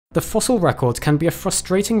The fossil record can be a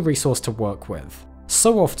frustrating resource to work with.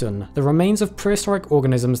 So often, the remains of prehistoric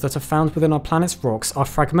organisms that are found within our planet's rocks are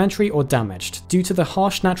fragmentary or damaged due to the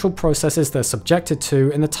harsh natural processes they're subjected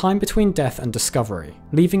to in the time between death and discovery,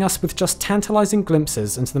 leaving us with just tantalizing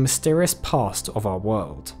glimpses into the mysterious past of our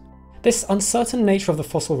world. This uncertain nature of the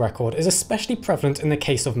fossil record is especially prevalent in the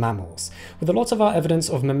case of mammals, with a lot of our evidence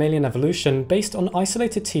of mammalian evolution based on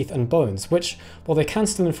isolated teeth and bones, which, while they can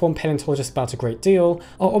still inform paleontologists about a great deal,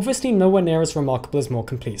 are obviously nowhere near as remarkable as more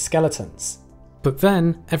complete skeletons. But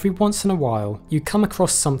then, every once in a while, you come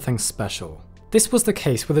across something special. This was the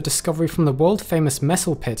case with a discovery from the world-famous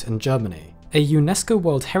Messel Pit in Germany, a UNESCO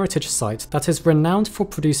World Heritage Site that is renowned for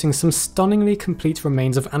producing some stunningly complete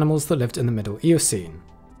remains of animals that lived in the Middle Eocene.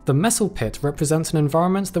 The Messel Pit represents an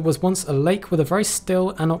environment that was once a lake with a very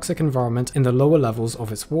still, anoxic environment in the lower levels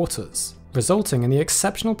of its waters, resulting in the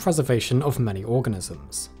exceptional preservation of many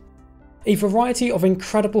organisms. A variety of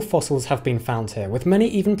incredible fossils have been found here, with many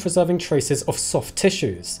even preserving traces of soft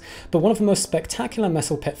tissues, but one of the most spectacular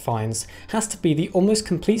Messel Pit finds has to be the almost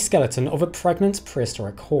complete skeleton of a pregnant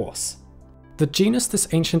prehistoric horse. The genus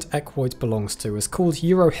this ancient equoid belongs to is called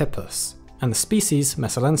Eurohippus, and the species,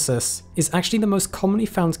 Messelensis, is actually the most commonly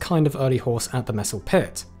found kind of early horse at the Messel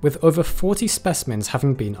Pit, with over 40 specimens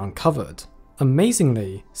having been uncovered.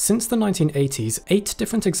 Amazingly, since the 1980s, 8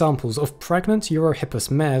 different examples of pregnant Eurohippus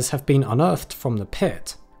mares have been unearthed from the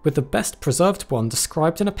pit, with the best preserved one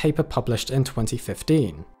described in a paper published in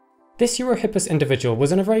 2015. This Eurohippus individual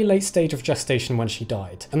was in a very late stage of gestation when she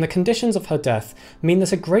died, and the conditions of her death mean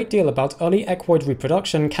that a great deal about early equoid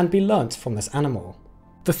reproduction can be learnt from this animal.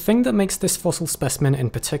 The thing that makes this fossil specimen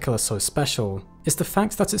in particular so special is the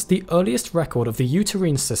fact that it's the earliest record of the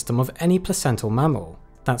uterine system of any placental mammal.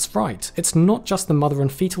 That's right, it's not just the mother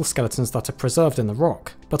and fetal skeletons that are preserved in the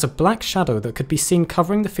rock, but a black shadow that could be seen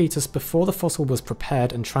covering the fetus before the fossil was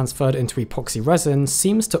prepared and transferred into epoxy resin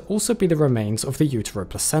seems to also be the remains of the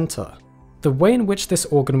uteroplacenta. The way in which this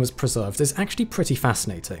organ was preserved is actually pretty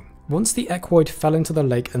fascinating. Once the equoid fell into the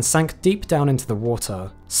lake and sank deep down into the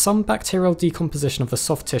water, some bacterial decomposition of the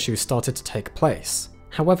soft tissue started to take place.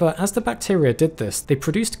 However, as the bacteria did this, they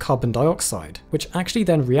produced carbon dioxide, which actually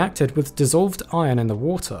then reacted with dissolved iron in the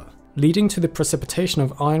water, leading to the precipitation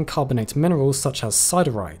of iron carbonate minerals such as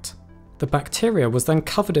siderite. The bacteria was then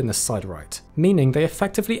covered in this siderite, meaning they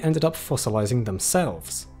effectively ended up fossilizing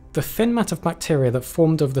themselves. The thin mat of bacteria that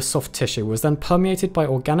formed over the soft tissue was then permeated by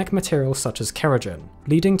organic materials such as keratin,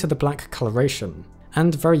 leading to the black coloration,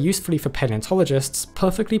 and very usefully for paleontologists,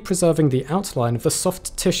 perfectly preserving the outline of the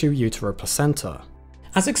soft tissue uteroplacenta.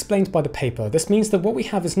 As explained by the paper, this means that what we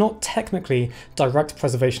have is not technically direct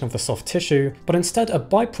preservation of the soft tissue, but instead a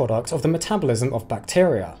byproduct of the metabolism of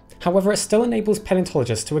bacteria. However, it still enables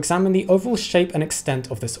paleontologists to examine the overall shape and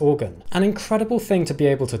extent of this organ, an incredible thing to be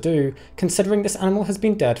able to do, considering this animal has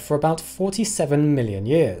been dead for about 47 million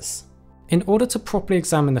years. In order to properly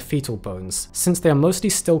examine the fetal bones, since they are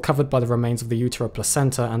mostly still covered by the remains of the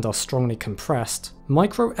uteroplacenta and are strongly compressed,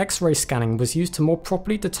 micro-X-ray scanning was used to more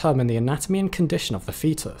properly determine the anatomy and condition of the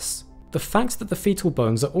fetus. The fact that the fetal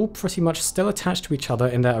bones are all pretty much still attached to each other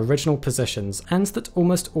in their original positions, and that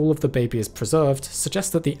almost all of the baby is preserved,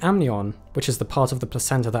 suggests that the amnion, which is the part of the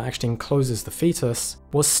placenta that actually encloses the fetus,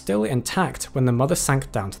 was still intact when the mother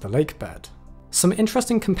sank down to the lake bed. Some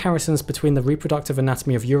interesting comparisons between the reproductive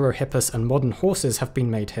anatomy of Eurohippus and modern horses have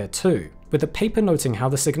been made here too, with the paper noting how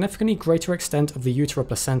the significantly greater extent of the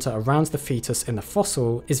uteroplacenta around the fetus in the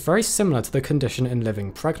fossil is very similar to the condition in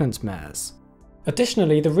living pregnant mares.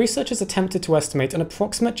 Additionally, the researchers attempted to estimate an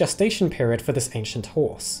approximate gestation period for this ancient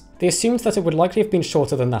horse. They assumed that it would likely have been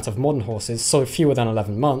shorter than that of modern horses, so fewer than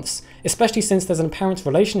 11 months, especially since there's an apparent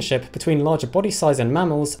relationship between larger body size in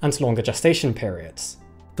mammals and longer gestation periods.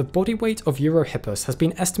 The body weight of Eurohippus has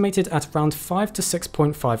been estimated at around 5 to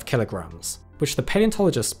 6.5 kilograms, which the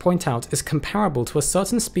paleontologists point out is comparable to a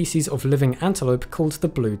certain species of living antelope called the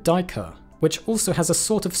blue duiker, which also has a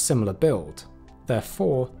sort of similar build.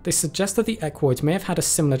 Therefore, they suggest that the equoid may have had a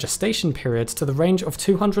similar gestation period to the range of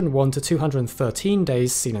 201 to 213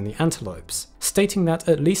 days seen in the antelopes, stating that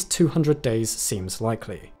at least 200 days seems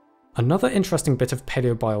likely. Another interesting bit of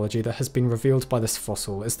paleobiology that has been revealed by this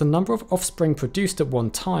fossil is the number of offspring produced at one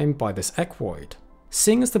time by this equoid.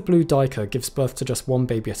 Seeing as the blue duiker gives birth to just one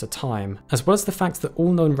baby at a time, as well as the fact that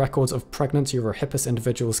all known records of pregnant Eurohippus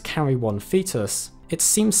individuals carry one fetus, it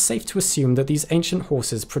seems safe to assume that these ancient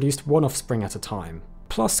horses produced one offspring at a time.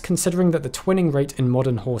 Plus, considering that the twinning rate in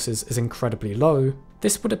modern horses is incredibly low,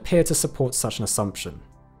 this would appear to support such an assumption.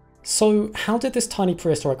 So, how did this tiny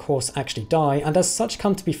prehistoric horse actually die, and as such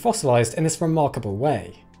come to be fossilized in this remarkable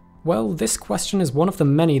way? Well, this question is one of the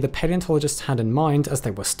many the paleontologists had in mind as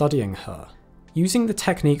they were studying her. Using the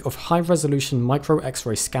technique of high-resolution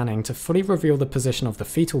micro-X-ray scanning to fully reveal the position of the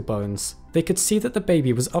fetal bones, they could see that the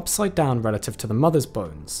baby was upside down relative to the mother's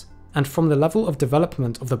bones. And from the level of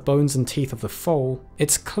development of the bones and teeth of the foal,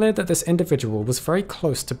 it's clear that this individual was very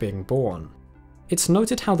close to being born. It's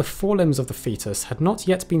noted how the forelimbs of the fetus had not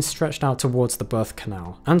yet been stretched out towards the birth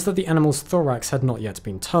canal, and that the animal's thorax had not yet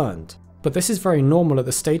been turned. But this is very normal at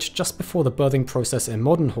the stage just before the birthing process in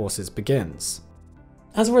modern horses begins.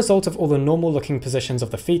 As a result of all the normal-looking positions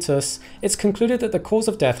of the fetus, it's concluded that the cause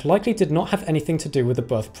of death likely did not have anything to do with the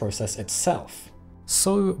birth process itself.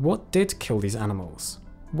 So what did kill these animals?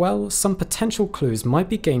 Well, some potential clues might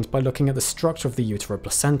be gained by looking at the structure of the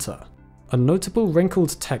uteroplacenta. A notable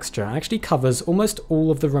wrinkled texture actually covers almost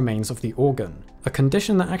all of the remains of the organ, a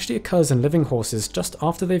condition that actually occurs in living horses just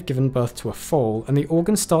after they've given birth to a foal and the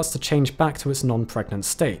organ starts to change back to its non-pregnant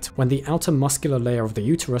state, when the outer muscular layer of the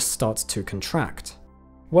uterus starts to contract.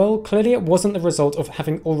 Well, clearly it wasn't the result of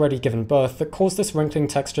having already given birth that caused this wrinkling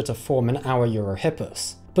texture to form in our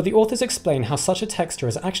Eurohippus. But the authors explain how such a texture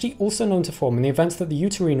is actually also known to form in the event that the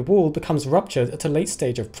uterine wall becomes ruptured at a late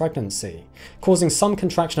stage of pregnancy, causing some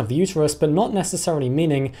contraction of the uterus but not necessarily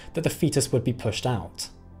meaning that the fetus would be pushed out.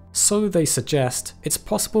 So they suggest it's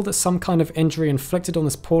possible that some kind of injury inflicted on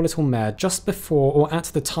this poor little mare just before or at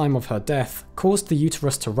the time of her death caused the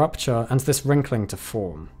uterus to rupture and this wrinkling to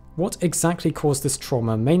form. What exactly caused this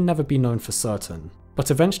trauma may never be known for certain,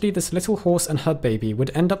 but eventually this little horse and her baby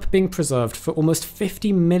would end up being preserved for almost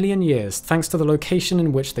 50 million years thanks to the location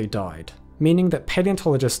in which they died, meaning that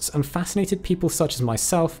paleontologists and fascinated people such as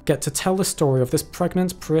myself get to tell the story of this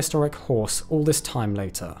pregnant prehistoric horse all this time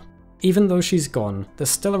later. Even though she's gone, there's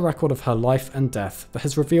still a record of her life and death that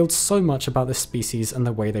has revealed so much about this species and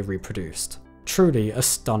the way they reproduced. Truly a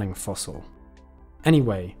stunning fossil.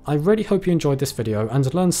 Anyway, I really hope you enjoyed this video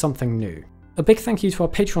and learned something new. A big thank you to our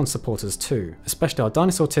Patreon supporters too, especially our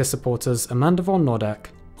Dinosaur Tier supporters Amanda von Nordek,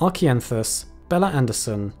 Archianthus, Bella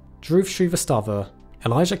Anderson, Dhruv Shrivastava,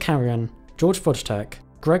 Elijah Carrion, George Vodtek,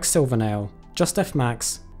 Greg Silvernail, Just F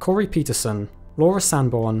Max, Corey Peterson, Laura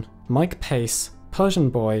Sanborn, Mike Pace, Persian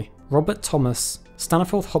Boy, Robert Thomas,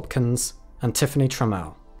 Staniforth Hopkins, and Tiffany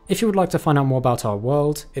Trammell. If you would like to find out more about our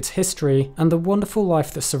world, its history, and the wonderful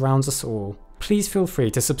life that surrounds us all, please feel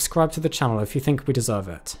free to subscribe to the channel if you think we deserve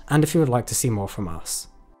it, and if you would like to see more from us.